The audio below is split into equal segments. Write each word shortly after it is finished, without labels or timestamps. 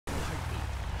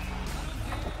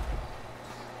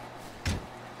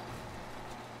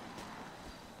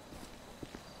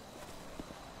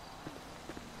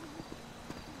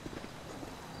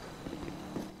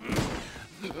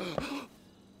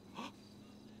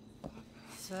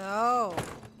So,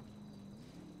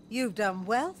 you've done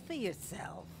well for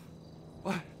yourself.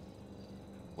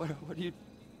 What are you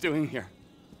doing here?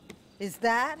 Is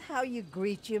that how you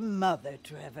greet your mother,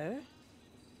 Trevor?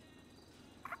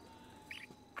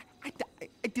 I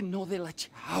didn't know they let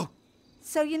you out.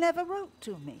 So you never wrote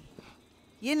to me?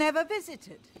 You never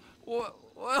visited? Well,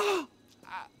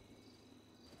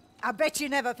 I bet you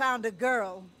never found a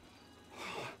girl.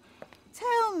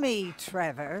 Tell me,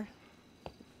 Trevor,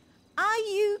 are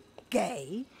you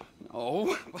gay?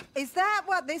 No. Is that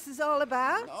what this is all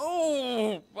about?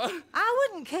 No. I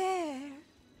wouldn't care.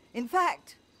 In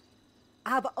fact,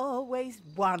 I've always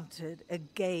wanted a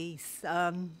gay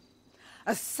son.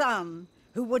 A son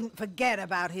who wouldn't forget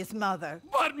about his mother.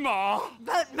 But Ma!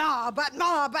 But Ma,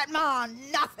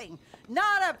 nothing.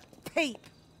 Not a peep.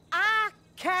 I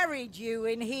carried you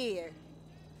in here.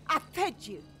 I fed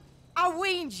you. I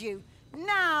weaned you.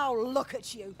 Now look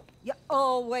at you. You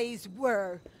always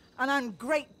were an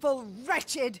ungrateful,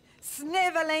 wretched,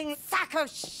 sniveling sack of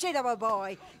shit of a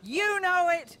boy. You know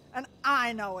it, and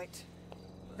I know it.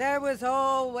 There was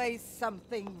always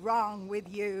something wrong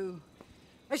with you.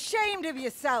 Ashamed of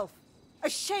yourself.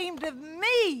 Ashamed of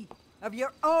me. Of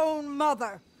your own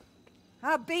mother.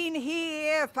 I've been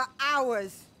here for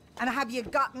hours. And have you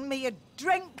gotten me a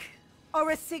drink? Or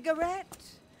a cigarette?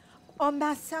 Or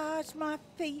massage my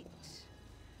feet?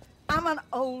 I'm an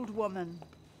old woman.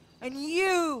 And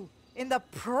you, in the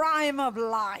prime of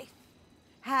life,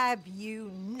 have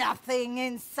you nothing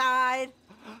inside?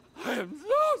 I am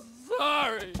so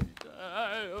sorry.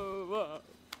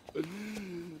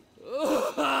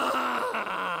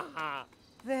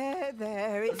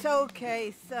 There, it's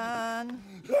okay, son.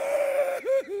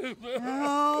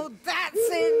 Oh, that's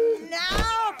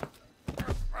enough!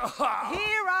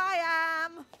 Here I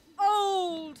am,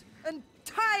 old and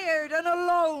tired and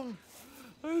alone.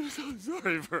 I'm so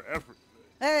sorry for everything.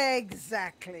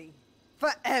 Exactly.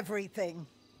 For everything.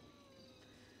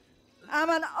 I'm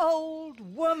an old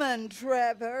woman,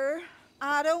 Trevor.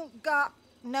 I don't got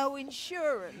no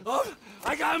insurance. Oh,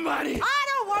 I got money! I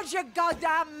don't want your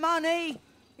goddamn money!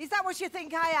 Is that what you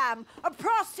think I am? A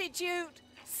prostitute?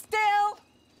 Still?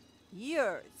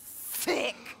 You're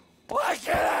sick. What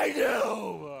can I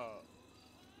do?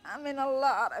 I'm in a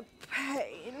lot of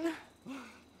pain.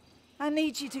 I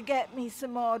need you to get me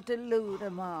some more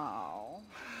Deludamol.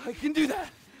 I can do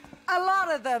that. A lot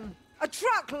of them. A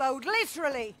truckload,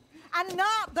 literally. And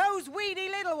not those weedy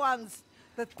little ones.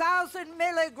 The 1,000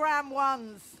 milligram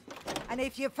ones. And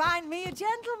if you find me a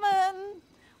gentleman,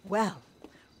 well,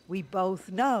 we both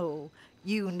know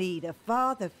you need a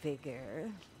father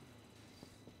figure.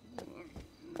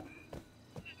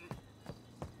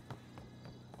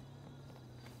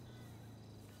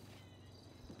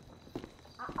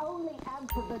 I only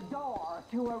answer the door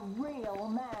to a real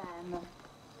man.